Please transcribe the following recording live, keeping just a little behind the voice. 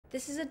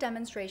This is a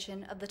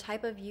demonstration of the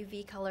type of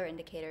UV color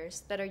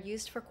indicators that are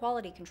used for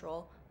quality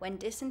control when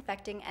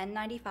disinfecting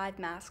N95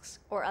 masks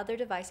or other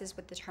devices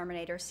with the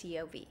Terminator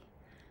CoV.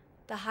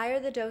 The higher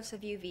the dose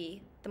of UV,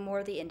 the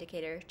more the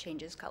indicator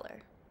changes color.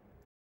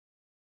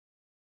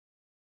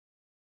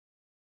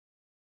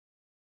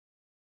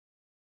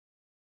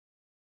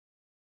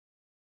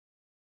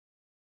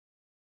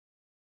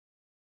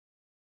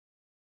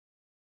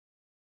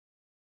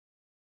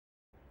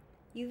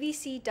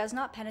 UVC does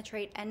not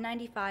penetrate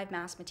N95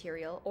 mask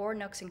material or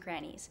nooks and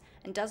crannies,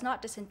 and does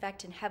not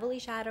disinfect in heavily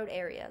shadowed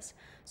areas,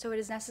 so it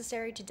is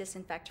necessary to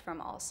disinfect from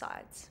all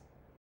sides.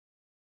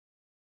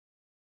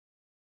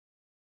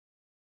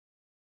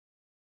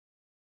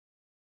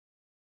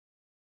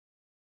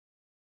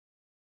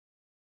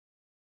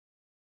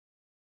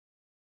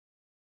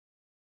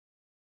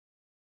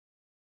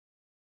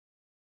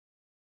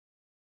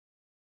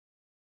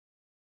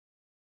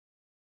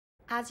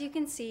 As you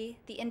can see,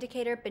 the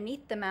indicator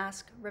beneath the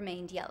mask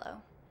remained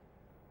yellow.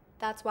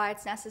 That's why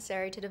it's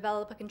necessary to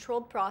develop a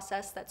controlled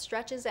process that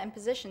stretches and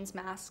positions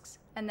masks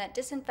and that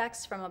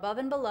disinfects from above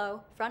and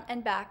below, front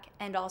and back,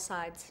 and all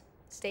sides.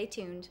 Stay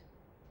tuned.